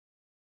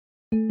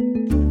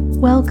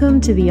Welcome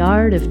to the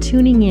Art of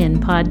Tuning In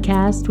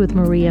podcast with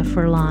Maria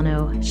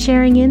Furlano,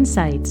 sharing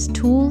insights,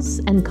 tools,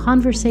 and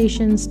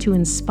conversations to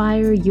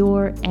inspire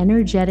your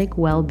energetic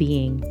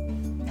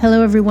well-being.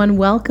 Hello, everyone.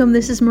 Welcome.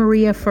 This is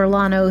Maria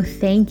Furlano.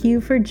 Thank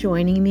you for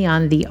joining me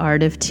on the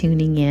Art of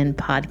Tuning In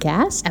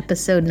podcast,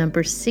 episode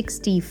number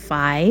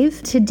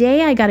 65.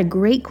 Today, I got a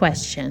great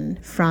question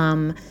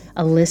from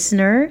a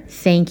listener.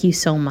 Thank you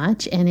so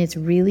much. And it's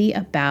really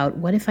about,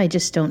 what if I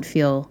just don't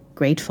feel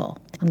grateful?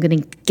 I'm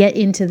going to get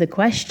into the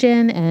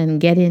question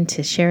and get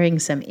into sharing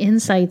some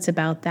insights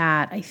about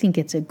that. I think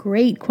it's a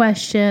great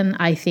question.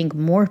 I think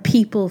more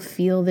people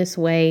feel this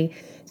way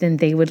than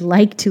they would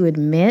like to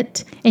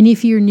admit. And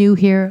if you're new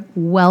here,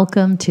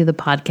 welcome to the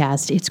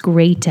podcast. It's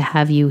great to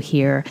have you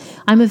here.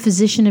 I'm a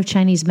physician of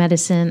Chinese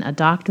medicine, a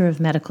doctor of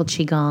medical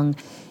Qigong,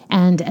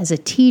 and as a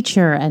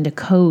teacher and a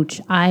coach,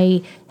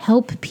 I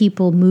help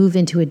people move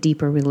into a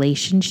deeper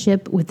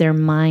relationship with their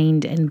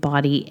mind and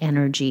body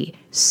energy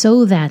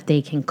so that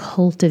they can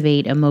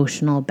cultivate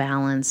emotional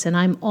balance. And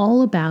I'm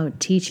all about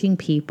teaching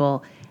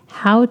people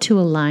how to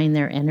align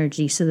their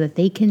energy so that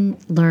they can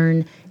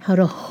learn how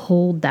to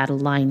hold that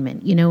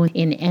alignment. You know,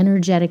 in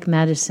energetic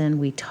medicine,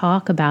 we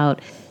talk about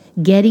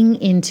getting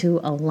into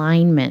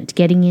alignment,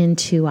 getting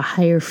into a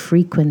higher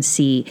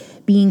frequency,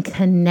 being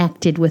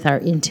connected with our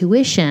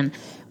intuition.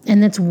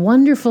 And that's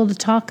wonderful to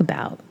talk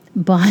about,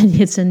 but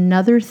it's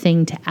another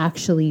thing to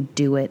actually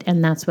do it.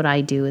 And that's what I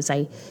do, is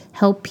I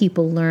help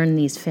people learn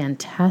these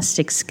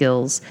fantastic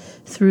skills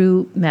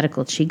through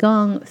medical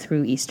Qigong,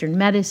 through Eastern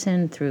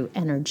medicine, through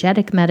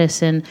energetic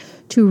medicine,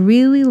 to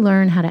really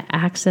learn how to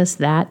access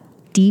that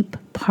deep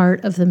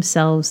part of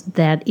themselves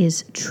that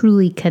is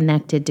truly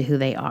connected to who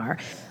they are.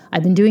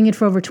 I've been doing it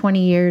for over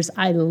 20 years.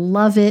 I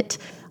love it.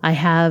 I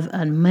have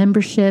a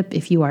membership.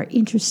 If you are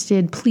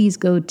interested, please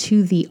go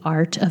to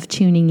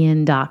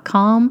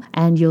theartoftuningin.com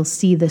and you'll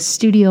see the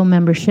studio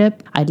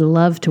membership. I'd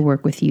love to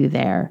work with you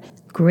there.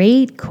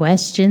 Great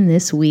question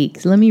this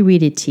week. Let me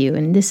read it to you.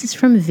 And this is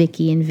from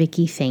Vicky. And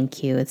Vicky,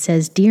 thank you. It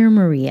says, "Dear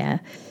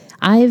Maria,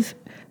 I've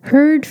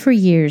heard for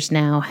years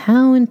now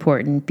how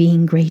important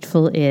being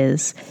grateful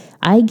is.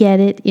 I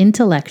get it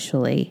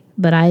intellectually,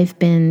 but I've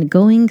been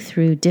going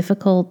through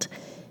difficult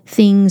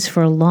things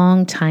for a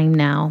long time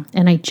now,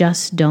 and I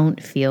just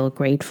don't feel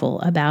grateful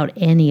about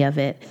any of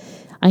it.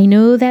 I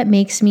know that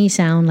makes me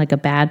sound like a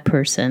bad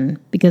person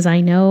because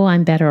I know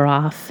I'm better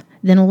off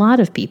than a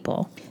lot of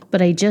people,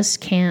 but I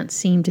just can't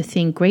seem to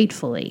think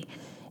gratefully.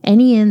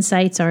 Any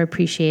insights are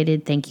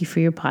appreciated. Thank you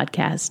for your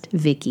podcast,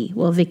 Vicky."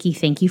 Well, Vicky,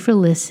 thank you for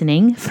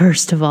listening.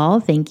 First of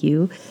all, thank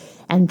you.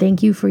 And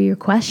thank you for your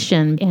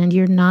question. And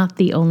you're not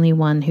the only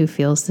one who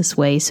feels this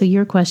way. So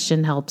your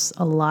question helps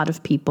a lot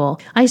of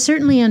people. I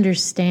certainly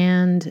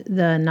understand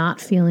the not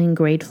feeling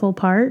grateful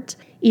part.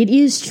 It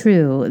is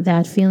true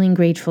that feeling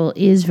grateful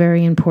is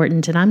very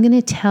important. And I'm going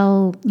to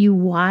tell you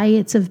why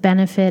it's of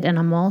benefit. And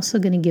I'm also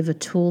going to give a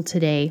tool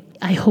today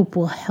I hope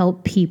will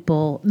help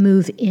people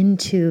move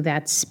into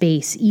that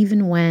space,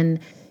 even when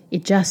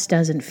it just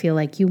doesn't feel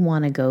like you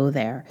want to go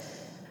there.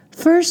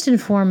 First and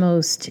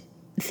foremost,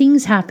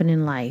 things happen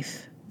in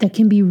life that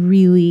can be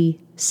really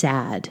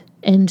sad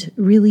and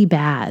really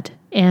bad,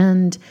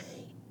 and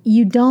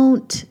you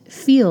don't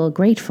feel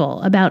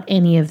grateful about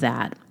any of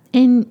that.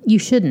 And you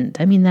shouldn't.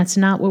 I mean, that's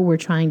not what we're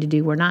trying to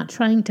do. We're not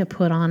trying to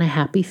put on a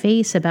happy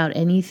face about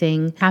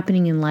anything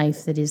happening in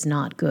life that is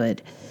not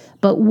good.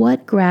 But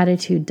what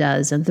gratitude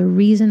does, and the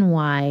reason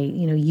why,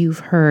 you've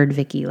heard,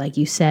 Vicky, like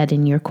you said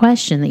in your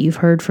question, that you've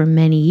heard for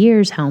many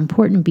years how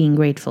important being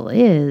grateful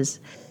is.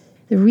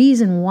 The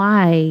reason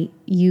why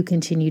you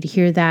continue to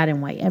hear that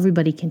and why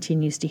everybody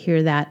continues to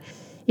hear that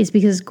is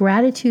because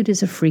gratitude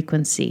is a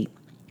frequency.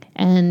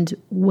 And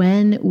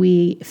when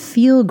we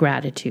feel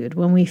gratitude,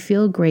 when we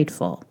feel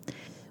grateful,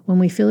 when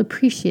we feel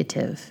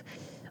appreciative,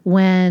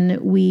 when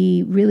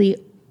we really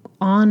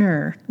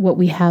honor what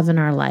we have in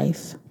our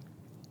life,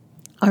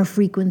 our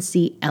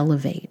frequency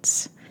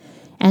elevates.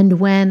 And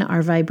when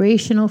our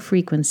vibrational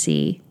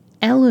frequency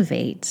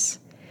elevates,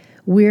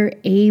 we're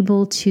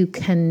able to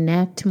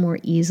connect more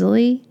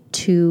easily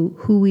to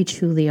who we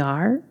truly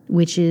are,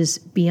 which is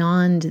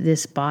beyond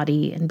this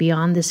body and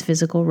beyond this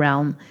physical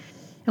realm.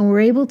 And we're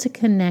able to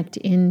connect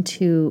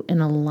into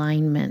an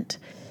alignment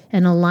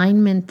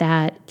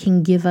that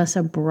can give us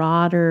a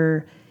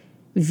broader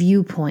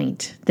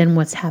viewpoint than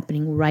what's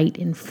happening right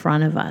in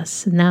front of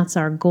us. And that's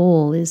our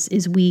goal,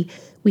 is we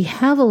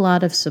have a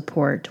lot of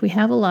support. We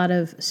have a lot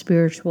of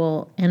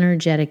spiritual,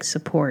 energetic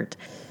support.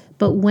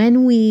 But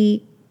when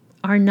we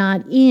are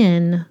not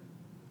in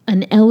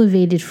an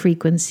elevated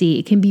frequency,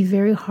 it can be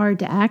very hard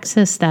to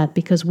access that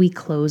because we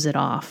close it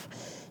off.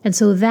 And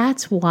so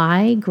that's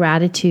why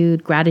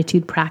gratitude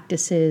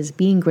practices,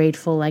 being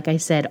grateful, like I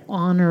said,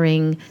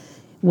 honoring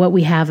what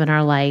we have in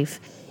our life,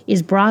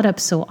 is brought up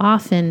so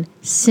often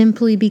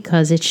simply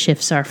because it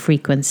shifts our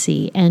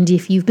frequency. And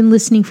if you've been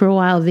listening for a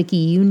while, Vicky,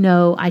 you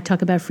know I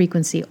talk about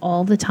frequency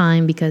all the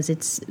time because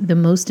it's the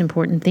most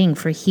important thing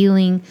for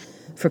healing,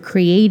 for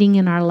creating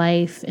in our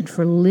life, and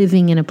for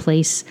living in a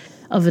place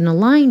of an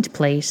aligned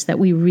place that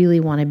we really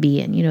want to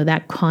be in,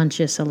 that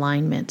conscious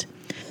alignment.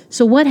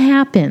 So what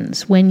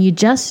happens when you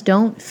just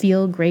don't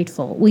feel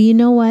grateful? Well, you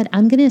know what?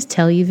 I'm going to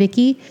tell you,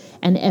 Vicki,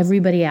 and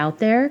everybody out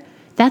there,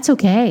 that's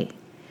okay.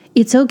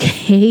 It's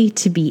okay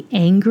to be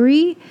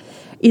angry.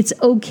 It's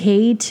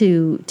okay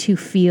to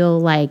feel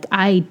like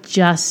I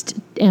just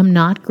am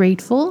not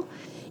grateful.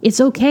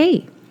 It's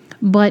okay.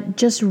 But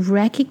just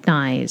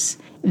recognize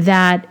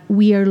that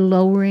we are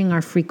lowering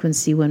our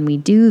frequency when we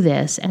do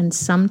this. And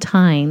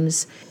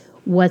sometimes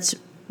what's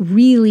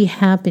really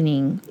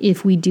happening,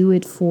 if we do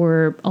it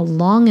for a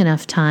long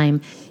enough time,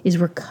 is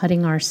we're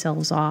cutting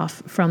ourselves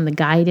off from the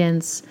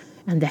guidance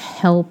and the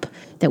help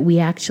that we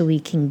actually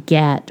can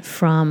get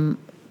from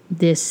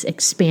this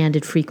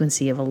expanded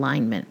frequency of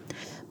alignment.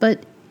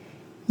 But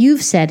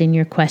you've said in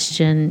your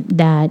question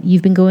that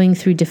you've been going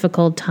through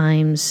difficult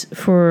times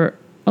for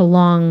a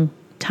long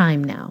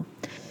time now.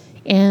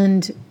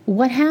 And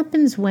what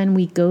happens when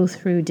we go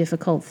through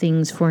difficult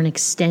things for an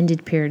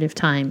extended period of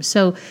time?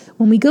 So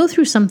when we go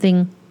through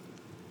something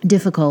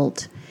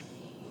difficult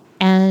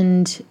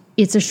and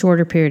it's a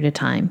shorter period of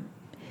time,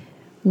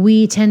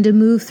 we tend to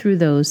move through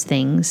those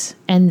things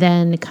and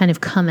then kind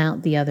of come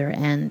out the other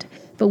end.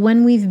 But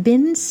when we've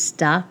been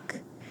stuck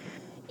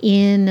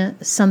in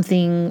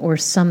something or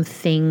some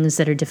things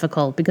that are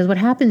difficult, because what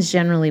happens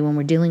generally when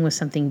we're dealing with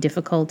something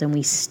difficult and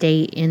we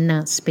stay in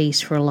that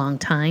space for a long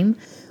time,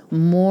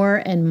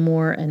 more and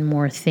more and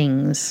more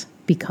things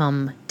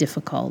become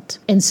difficult.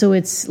 And so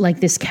it's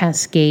like this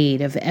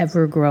cascade of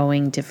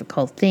ever-growing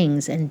difficult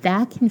things, and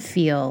that can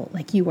feel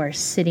like you are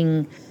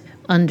sitting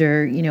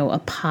under, a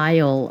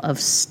pile of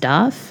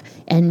stuff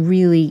and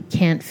really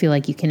can't feel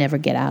like you can ever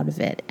get out of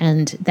it.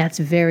 And that's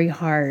very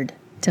hard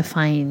to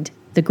find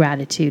the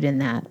gratitude in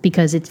that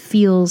because it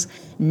feels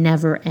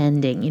never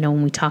ending.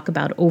 When we talk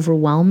about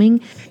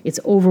overwhelming,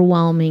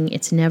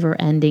 it's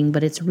never ending,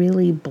 but it's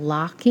really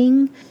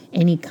blocking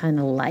any kind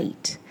of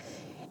light.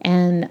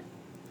 And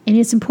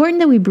it's important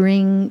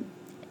that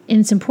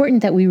it's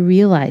important that we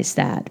realize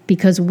that,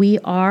 because we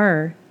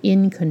are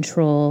in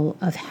control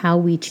of how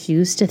we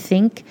choose to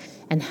think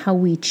and how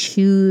we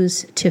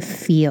choose to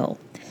feel.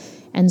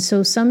 And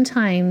so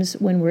sometimes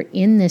when we're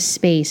in this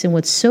space, and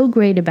what's so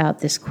great about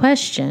this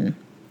question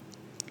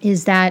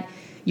is that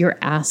you're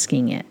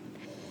asking it.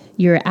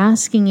 You're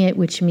asking it,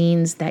 which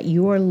means that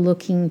you're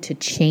looking to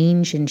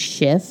change and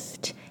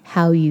shift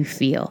how you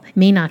feel. It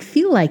may not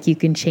feel like you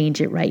can change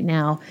it right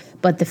now,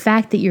 but the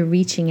fact that you're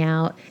reaching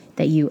out,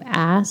 that you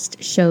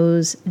asked,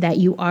 shows that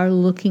you are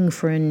looking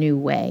for a new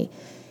way.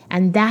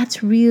 And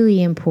that's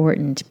really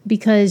important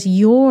because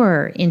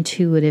your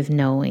intuitive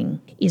knowing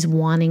is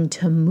wanting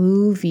to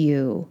move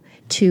you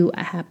to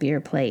a happier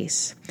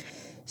place.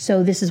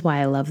 So this is why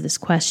I love this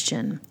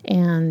question.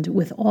 And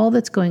with all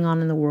that's going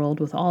on in the world,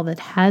 with all that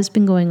has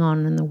been going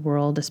on in the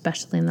world,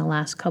 especially in the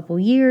last couple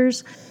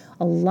years,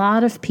 a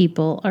lot of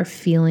people are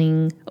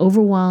feeling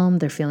overwhelmed.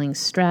 They're feeling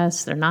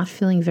stressed. They're not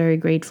feeling very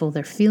grateful.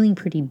 They're feeling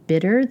pretty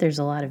bitter. There's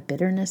a lot of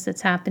bitterness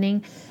that's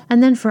happening.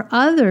 And then for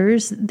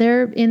others,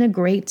 they're in a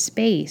great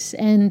space.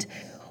 And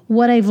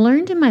what I've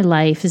learned in my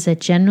life is that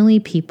generally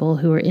people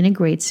who are in a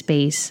great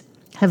space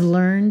have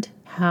learned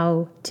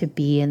how to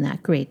be in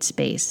that great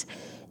space.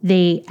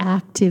 They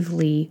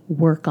actively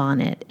work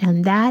on it.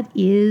 And that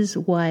is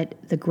what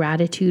the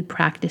gratitude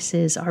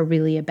practices are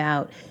really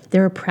about.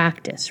 They're a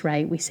practice,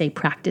 right? We say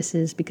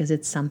practices because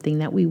it's something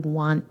that we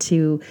want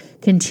to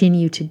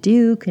continue to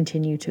do,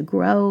 continue to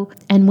grow.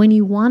 And when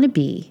you want to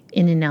be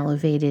in an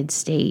elevated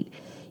state,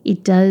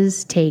 it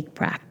does take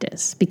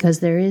practice because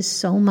there is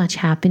so much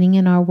happening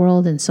in our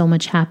world and so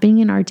much happening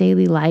in our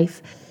daily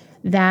life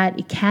that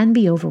it can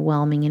be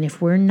overwhelming. And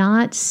if we're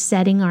not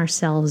setting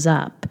ourselves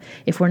up,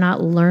 if we're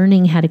not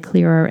learning how to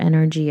clear our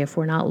energy, if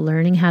we're not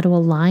learning how to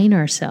align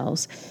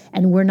ourselves,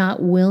 and we're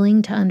not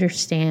willing to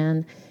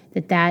understand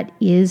that that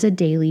is a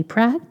daily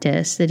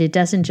practice, that it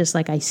doesn't just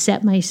like I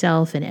set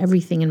myself and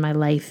everything in my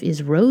life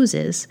is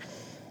roses,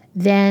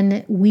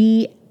 then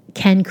we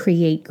can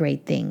create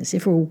great things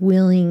if we're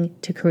willing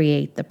to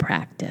create the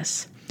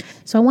practice.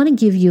 So I want to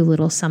give you a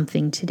little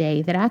something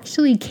today that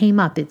actually came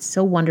up. It's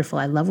so wonderful.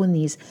 I love when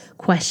these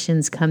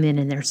questions come in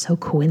and they're so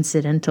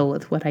coincidental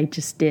with what I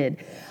just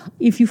did.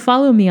 If you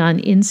follow me on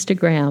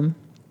Instagram,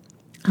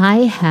 I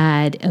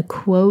had a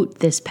quote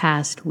this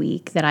past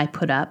week that I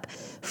put up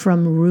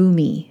from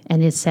Rumi,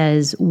 and it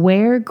says,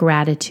 "Wear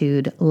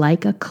gratitude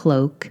like a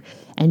cloak,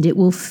 and it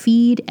will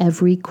feed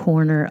every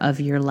corner of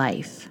your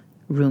life."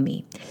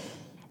 Rumi.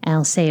 And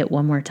I'll say it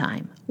one more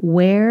time.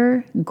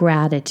 Wear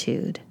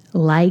gratitude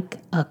like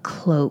a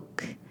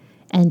cloak,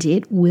 and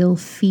it will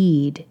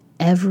feed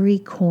every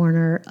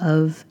corner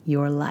of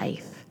your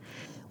life.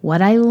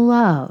 What I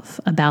love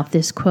about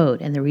this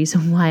quote, and the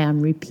reason why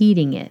I'm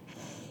repeating it,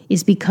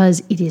 is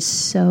because it is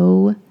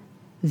so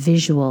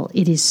visual.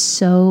 It is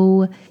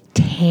so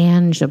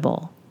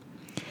tangible.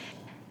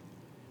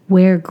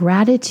 Wear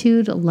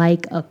gratitude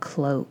like a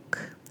cloak.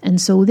 And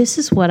so this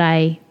is what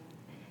I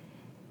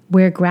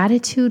wear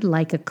gratitude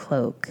like a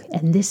cloak.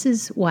 And this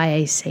is why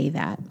I say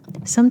that.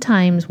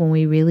 Sometimes when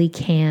we really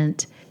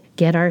can't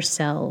get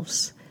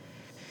ourselves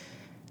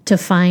to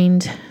find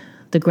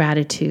the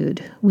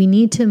gratitude, we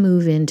need to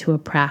move into a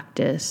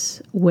practice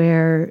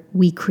where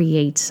we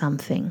create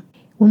something.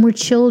 When we're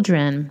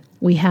children,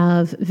 we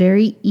have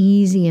very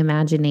easy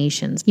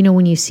imaginations. You know,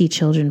 when you see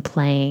children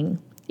playing,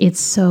 it's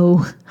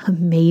so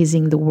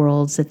amazing the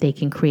worlds that they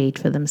can create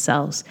for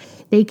themselves.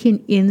 They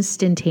can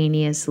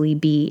instantaneously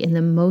be in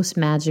the most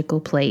magical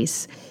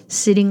place,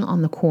 sitting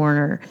on the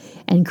corner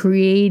and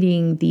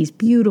creating these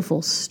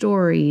beautiful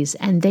stories,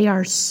 and they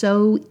are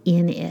so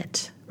in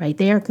it, right?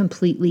 They are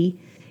completely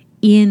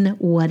in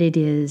what it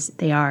is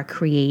they are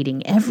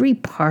creating, every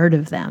part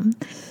of them.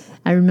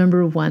 I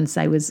remember once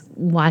I was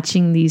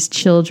watching these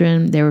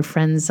children. They were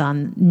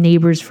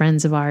neighbors,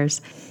 friends of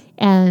ours.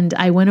 And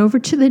I went over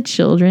to the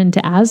children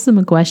to ask them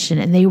a question,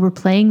 and they were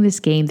playing this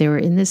game. They were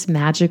in this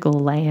magical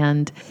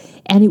land,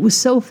 and it was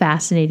so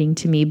fascinating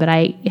to me. But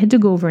I had to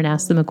go over and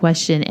ask them a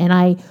question, and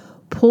I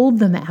pulled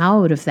them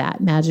out of that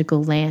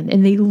magical land,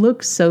 and they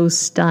looked so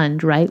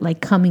stunned, right?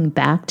 Like coming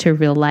back to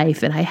real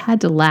life. And I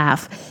had to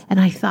laugh, and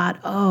I thought,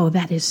 oh,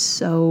 that is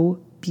so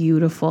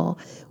beautiful.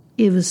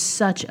 It was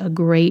such a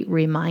great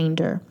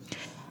reminder.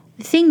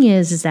 The thing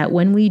is that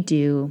when we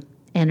do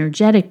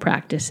energetic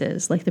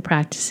practices, like the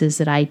practices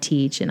that I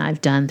teach and I've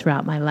done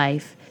throughout my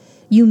life,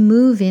 you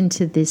move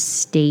into this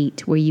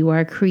state where you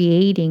are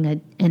creating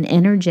an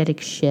energetic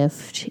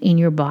shift in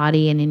your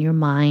body and in your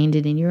mind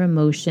and in your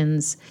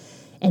emotions,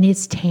 and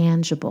it's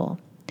tangible,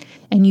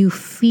 and you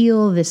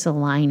feel this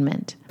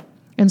alignment.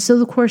 And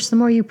so, of course, the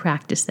more you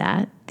practice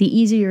that, the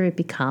easier it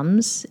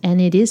becomes,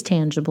 and it is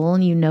tangible,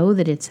 and you know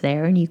that it's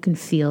there, and you can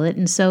feel it,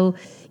 and so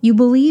you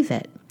believe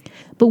it.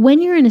 But when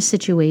you're in a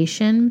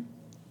situation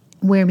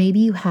where maybe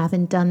you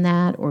haven't done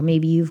that, or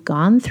maybe you've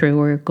gone through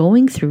or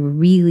going through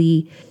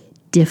really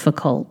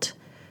difficult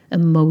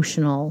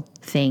emotional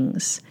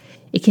things,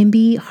 it can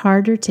be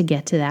harder to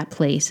get to that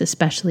place,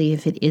 especially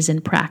if it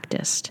isn't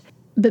practiced.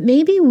 But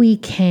maybe we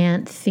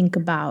can't think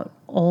about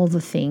all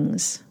the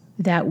things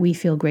that we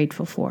feel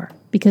grateful for,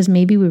 because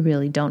maybe we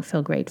really don't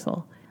feel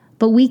grateful.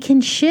 But we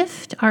can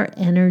shift our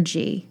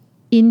energy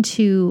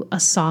into a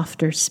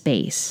softer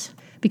space,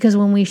 because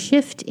when we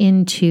shift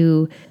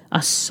into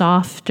a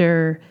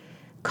softer,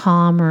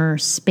 calmer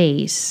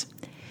space,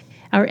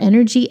 our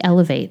energy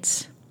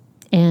elevates,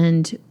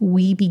 and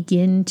we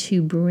begin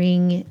to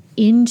bring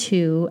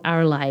into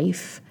our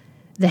life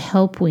the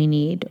help we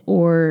need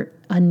or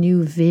a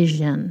new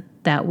vision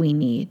that we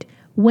need.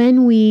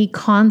 When we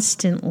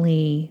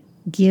constantly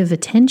give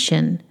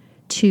attention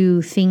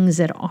to things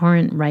that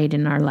aren't right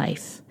in our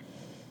life,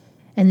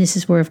 and this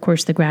is where, of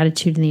course, the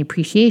gratitude and the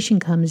appreciation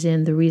comes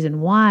in, the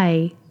reason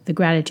why the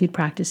gratitude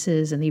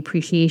practices and the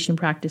appreciation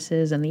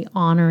practices and the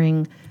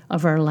honoring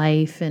of our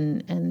life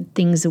and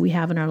things that we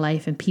have in our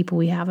life and people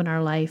we have in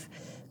our life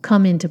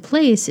come into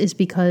place is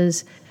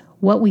because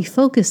what we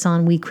focus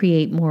on, we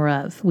create more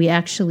of. We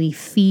actually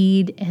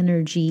feed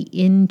energy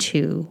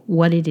into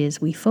what it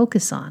is we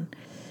focus on.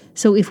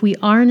 So if we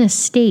are in a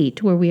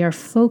state where we are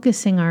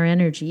focusing our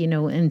energy,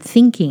 and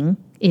thinking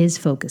is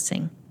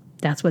focusing,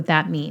 that's what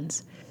that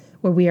means,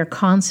 where we are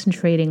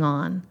concentrating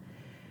on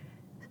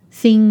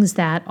things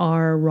that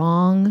are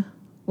wrong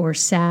or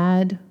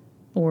sad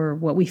or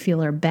what we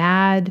feel are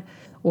bad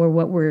or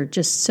what we're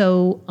just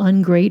so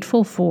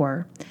ungrateful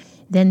for,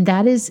 then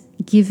that is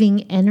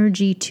giving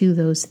energy to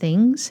those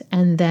things,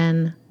 and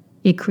then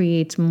it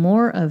creates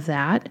more of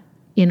that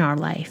in our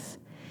life.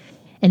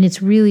 And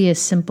it's really as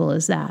simple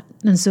as that.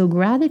 And so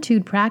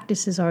gratitude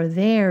practices are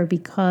there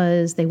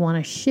because they want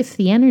to shift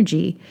the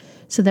energy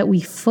so that we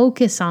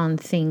focus on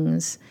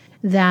things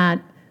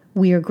that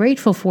we are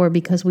grateful for,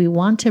 because we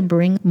want to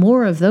bring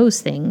more of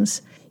those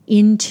things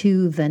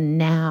into the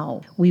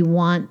now. We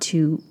want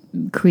to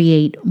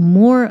create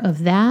more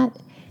of that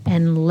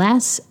and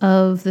less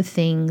of the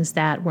things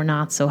that we're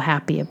not so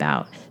happy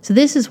about. So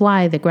this is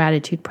why the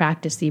gratitude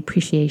practice, the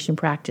appreciation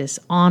practice,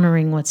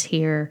 honoring what's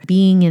here,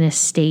 being in a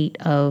state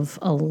of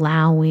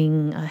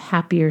allowing a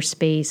happier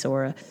space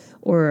or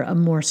a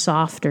more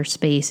softer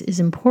space is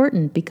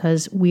important,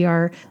 because we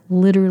are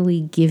literally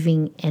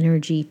giving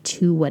energy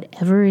to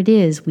whatever it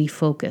is we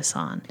focus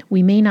on.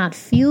 We may not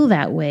feel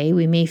that way.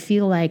 We may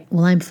feel like,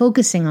 well, I'm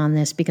focusing on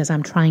this because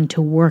I'm trying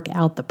to work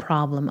out the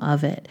problem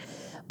of it.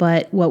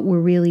 But what we're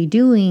really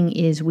doing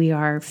is we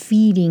are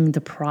feeding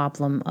the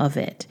problem of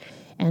it.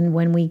 And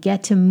when we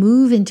get to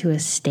move into a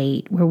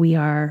state where we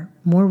are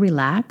more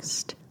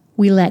relaxed,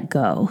 we let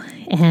go.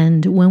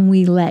 And when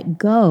we let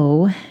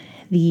go,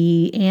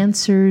 the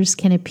answers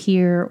can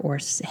appear or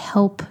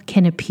help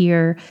can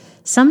appear.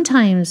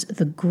 Sometimes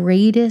the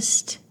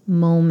greatest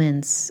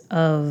moments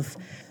of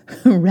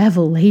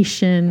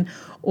revelation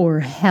or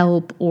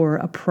help or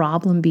a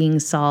problem being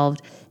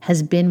solved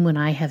has been when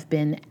I have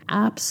been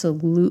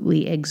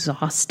absolutely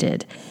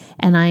exhausted.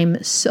 And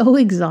I'm so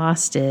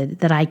exhausted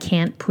that I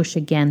can't push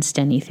against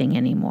anything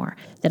anymore,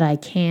 that I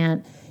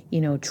can't,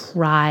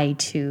 try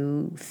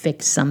to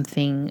fix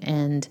something.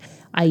 And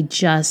I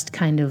just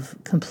kind of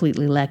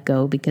completely let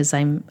go because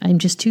I'm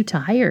just too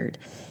tired.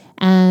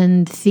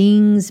 And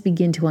things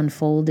begin to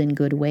unfold in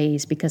good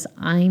ways because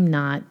I'm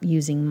not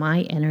using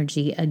my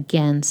energy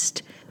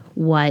against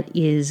what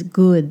is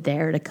good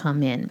there to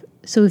come in.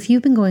 So if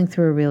you've been going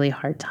through a really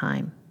hard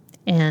time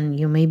and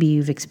maybe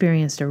you've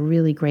experienced a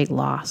really great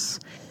loss,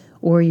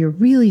 or you're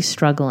really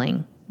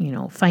struggling,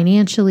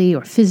 financially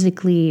or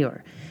physically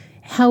or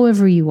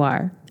however you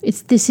are,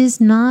 this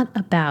is not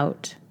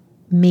about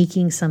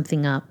making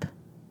something up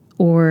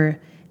or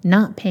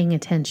not paying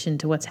attention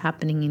to what's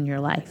happening in your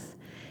life.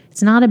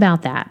 It's not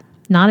about that.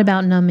 Not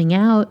about numbing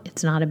out.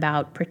 It's not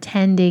about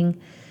pretending.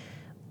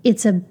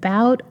 It's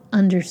about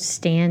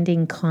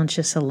understanding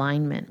conscious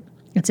alignment.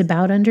 It's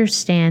about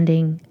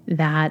understanding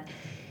that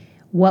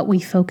what we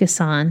focus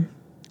on,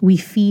 we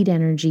feed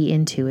energy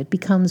into. It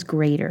becomes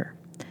greater.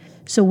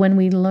 So when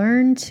we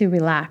learn to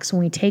relax,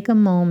 when we take a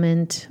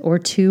moment or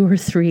two or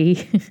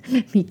three,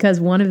 because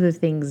one of the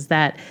things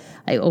that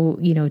I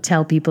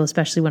tell people,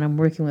 especially when I'm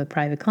working with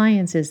private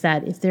clients, is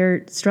that if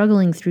they're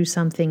struggling through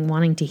something,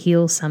 wanting to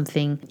heal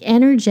something,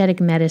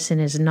 energetic medicine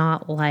is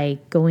not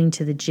like going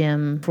to the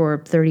gym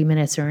for 30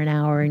 minutes or an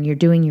hour and you're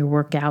doing your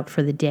workout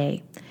for the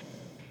day.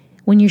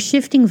 When you're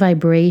shifting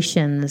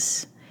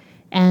vibrations,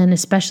 and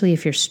especially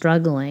if you're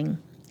struggling,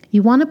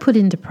 you want to put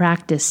into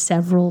practice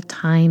several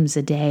times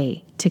a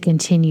day to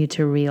continue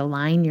to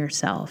realign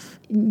yourself.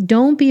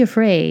 Don't be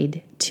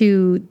afraid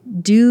to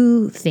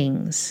do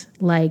things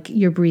like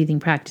your breathing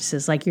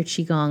practices, like your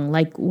Qigong,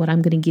 like what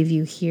I'm going to give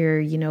you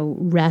here,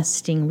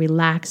 resting,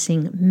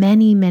 relaxing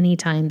many, many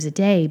times a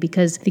day,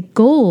 because the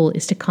goal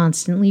is to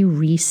constantly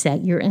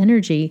reset your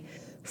energy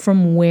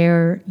from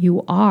where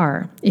you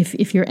are.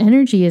 If your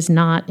energy is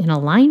not in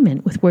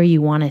alignment with where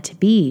you want it to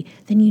be,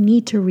 then you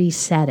need to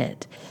reset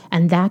it.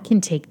 And that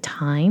can take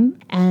time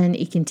and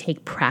it can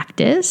take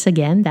practice.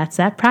 Again, that's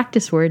that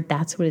practice word.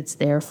 That's what it's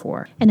there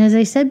for. And as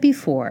I said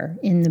before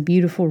in the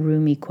beautiful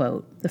Rumi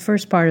quote, the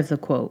first part of the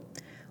quote,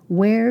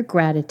 wear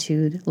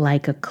gratitude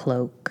like a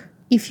cloak.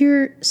 If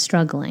you're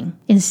struggling,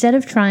 instead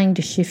of trying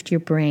to shift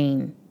your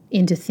brain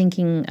into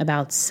thinking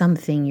about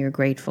something you're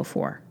grateful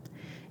for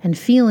and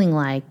feeling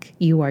like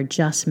you are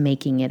just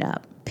making it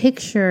up,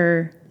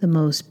 picture the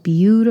most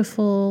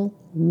beautiful,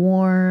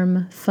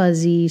 warm,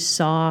 fuzzy,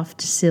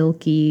 soft,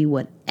 silky,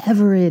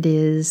 whatever it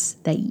is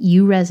that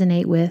you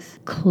resonate with,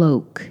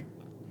 cloak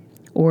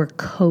or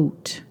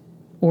coat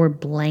or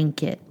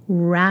blanket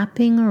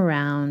wrapping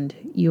around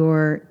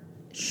your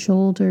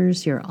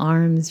shoulders, your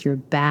arms, your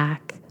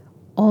back,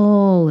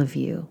 all of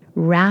you,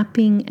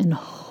 wrapping and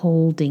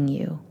holding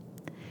you.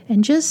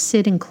 And just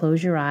sit and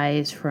close your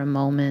eyes for a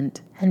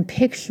moment and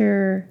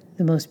picture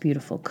the most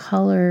beautiful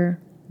color,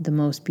 the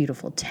most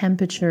beautiful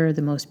temperature,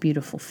 the most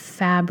beautiful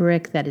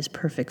fabric that is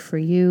perfect for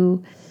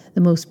you,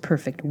 the most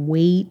perfect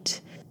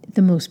weight,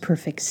 the most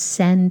perfect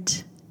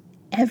scent,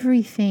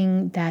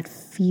 everything that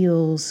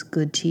feels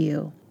good to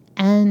you.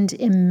 And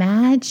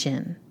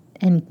imagine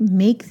and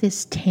make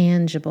this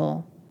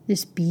tangible,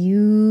 this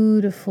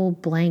beautiful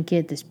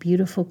blanket, this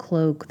beautiful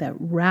cloak that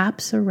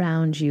wraps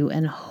around you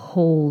and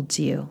holds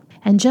you.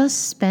 And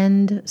just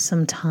spend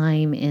some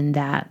time in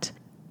that.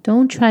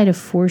 Don't try to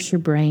force your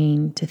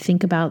brain to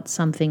think about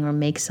something or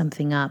make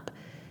something up.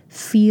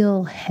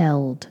 Feel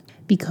held.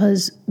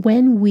 Because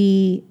when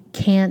we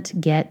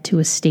can't get to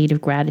a state of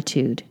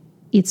gratitude,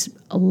 it's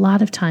a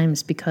lot of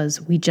times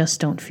because we just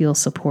don't feel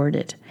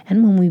supported.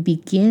 And when we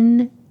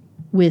begin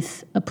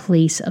with a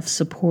place of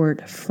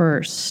support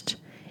first,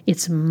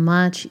 it's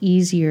much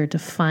easier to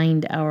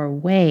find our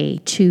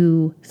way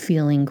to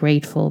feeling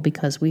grateful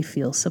because we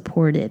feel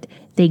supported.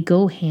 They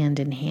go hand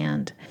in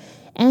hand.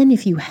 And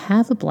if you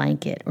have a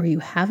blanket or you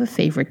have a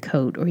favorite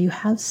coat or you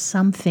have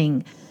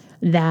something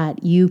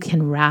that you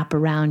can wrap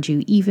around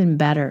you, even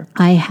better.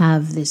 I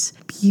have this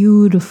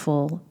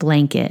beautiful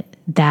blanket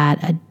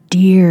that a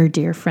dear,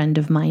 dear friend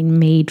of mine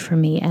made for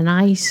me. And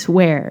I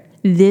swear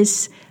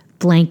this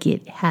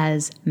blanket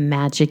has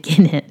magic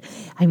in it.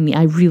 I mean,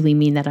 I really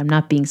mean that. I'm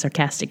not being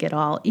sarcastic at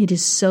all. It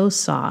is so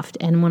soft.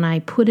 And when I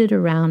put it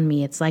around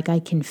me, it's like I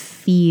can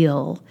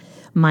feel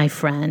my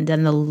friend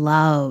and the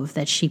love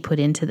that she put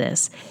into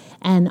this.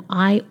 And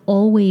I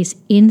always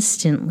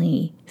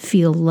instantly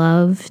feel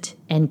loved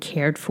and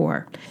cared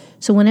for.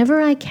 So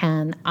whenever I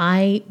can,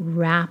 I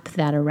wrap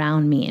that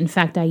around me. In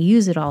fact, I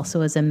use it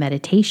also as a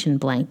meditation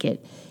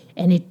blanket.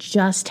 And it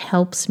just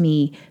helps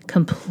me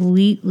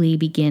completely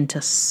begin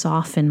to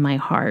soften my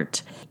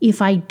heart.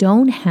 If I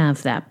don't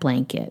have that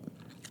blanket,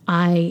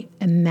 I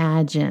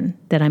imagine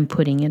that I'm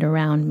putting it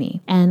around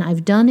me. And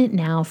I've done it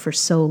now for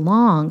so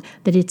long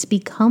that it's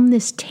become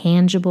this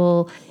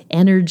tangible,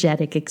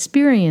 energetic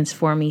experience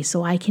for me.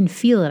 So I can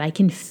feel it. I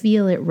can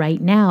feel it right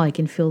now. I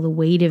can feel the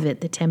weight of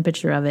it, the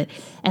temperature of it.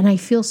 And I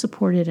feel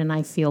supported and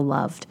I feel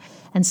loved.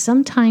 And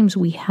sometimes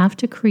we have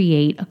to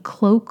create a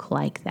cloak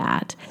like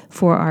that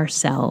for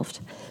ourselves,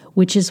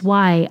 which is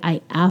why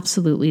I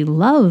absolutely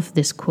love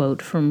this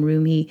quote from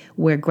Rumi,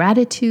 wear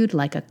gratitude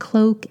like a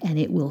cloak and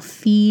it will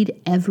feed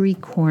every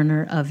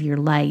corner of your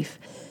life.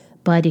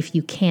 But if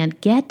you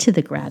can't get to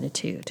the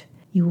gratitude,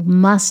 You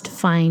must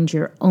find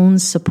your own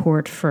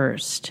support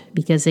first,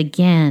 because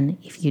again,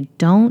 if you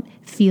don't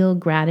feel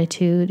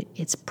gratitude,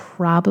 it's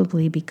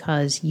probably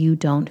because you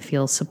don't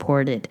feel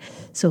supported.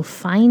 So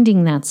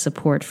finding that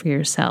support for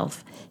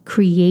yourself,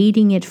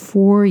 creating it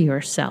for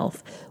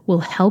yourself, will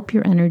help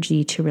your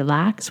energy to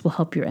relax, will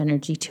help your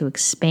energy to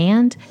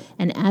expand.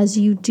 And as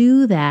you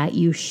do that,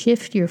 you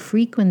shift your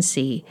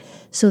frequency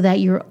so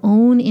that your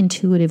own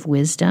intuitive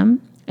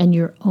wisdom and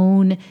your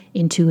own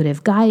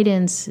intuitive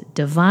guidance,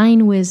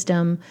 divine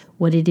wisdom,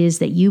 what it is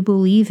that you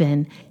believe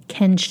in,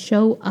 can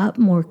show up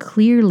more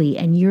clearly,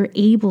 and you're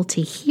able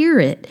to hear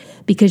it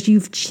because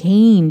you've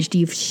changed,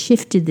 you've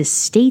shifted the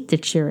state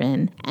that you're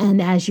in. And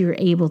as you're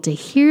able to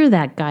hear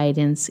that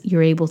guidance,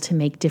 you're able to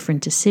make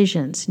different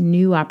decisions.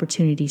 New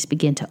opportunities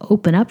begin to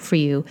open up for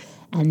you,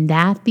 and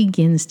that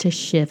begins to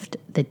shift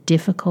the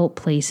difficult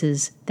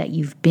places that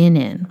you've been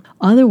in.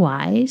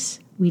 Otherwise,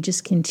 we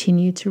just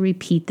continue to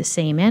repeat the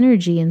same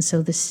energy, and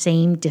so the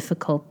same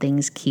difficult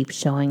things keep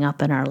showing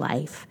up in our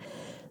life.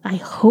 I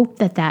hope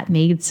that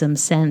made some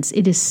sense.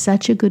 It is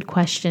such a good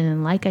question,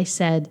 and like I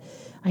said,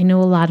 I know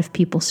a lot of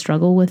people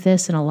struggle with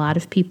this, and a lot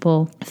of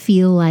people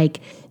feel like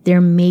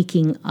they're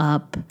making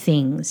up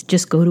things.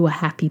 Just go to a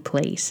happy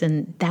place,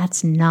 and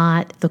that's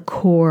not the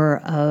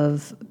core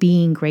of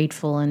being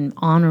grateful and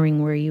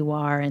honoring where you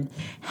are and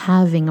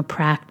having a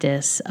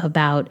practice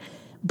about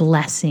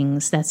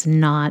blessings. That's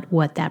not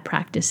what that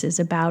practice is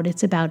about.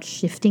 It's about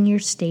shifting your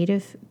state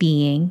of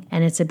being,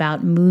 and it's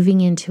about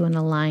moving into an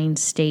aligned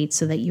state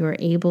so that you are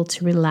able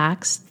to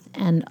relax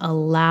and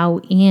allow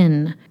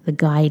in the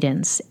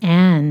guidance.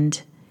 And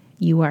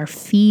you are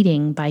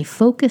feeding by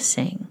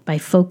focusing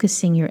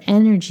your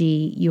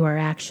energy. You are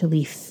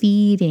actually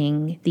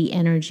feeding the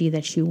energy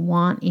that you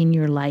want in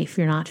your life.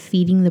 You're not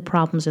feeding the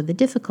problems or the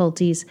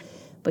difficulties,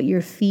 but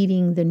you're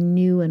feeding the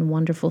new and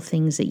wonderful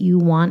things that you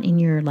want in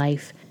your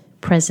life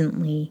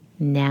presently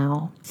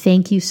now.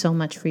 Thank you so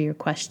much for your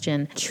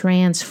question.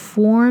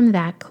 Transform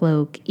that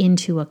cloak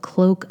into a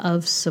cloak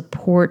of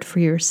support for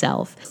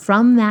yourself.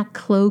 From that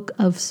cloak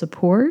of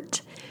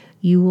support,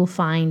 you will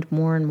find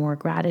more and more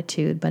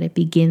gratitude, but it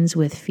begins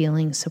with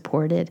feeling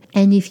supported.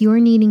 And if you're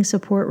needing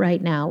support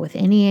right now with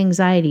any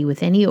anxiety,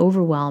 with any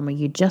overwhelm, or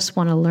you just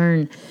want to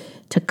learn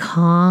to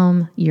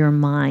calm your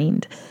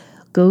mind,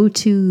 go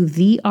to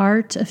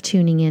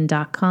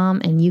theartoftuningin.com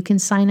and you can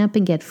sign up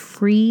and get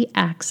free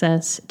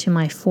access to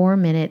my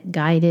 4-minute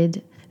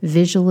guided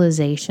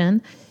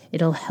visualization.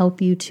 It'll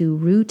help you to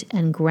root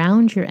and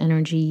ground your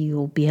energy.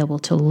 You'll be able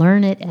to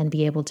learn it and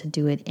be able to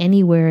do it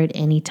anywhere at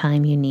any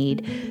time you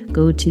need.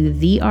 Go to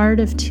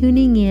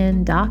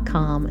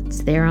theartoftuningin.com.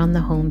 It's there on the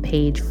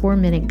homepage,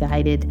 4-minute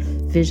guided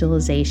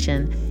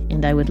visualization.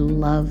 And I would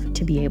love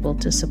to be able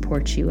to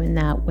support you in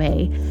that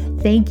way.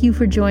 Thank you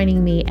for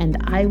joining me, and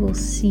I will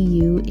see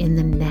you in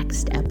the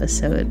next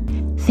episode.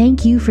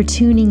 Thank you for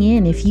tuning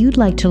in. If you'd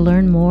like to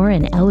learn more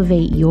and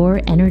elevate your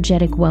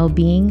energetic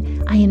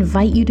well-being, I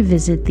invite you to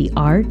visit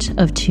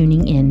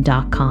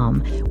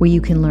theartoftuningin.com, where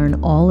you can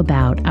learn all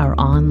about our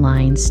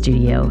online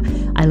studio.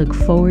 I look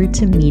forward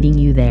to meeting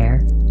you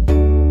there.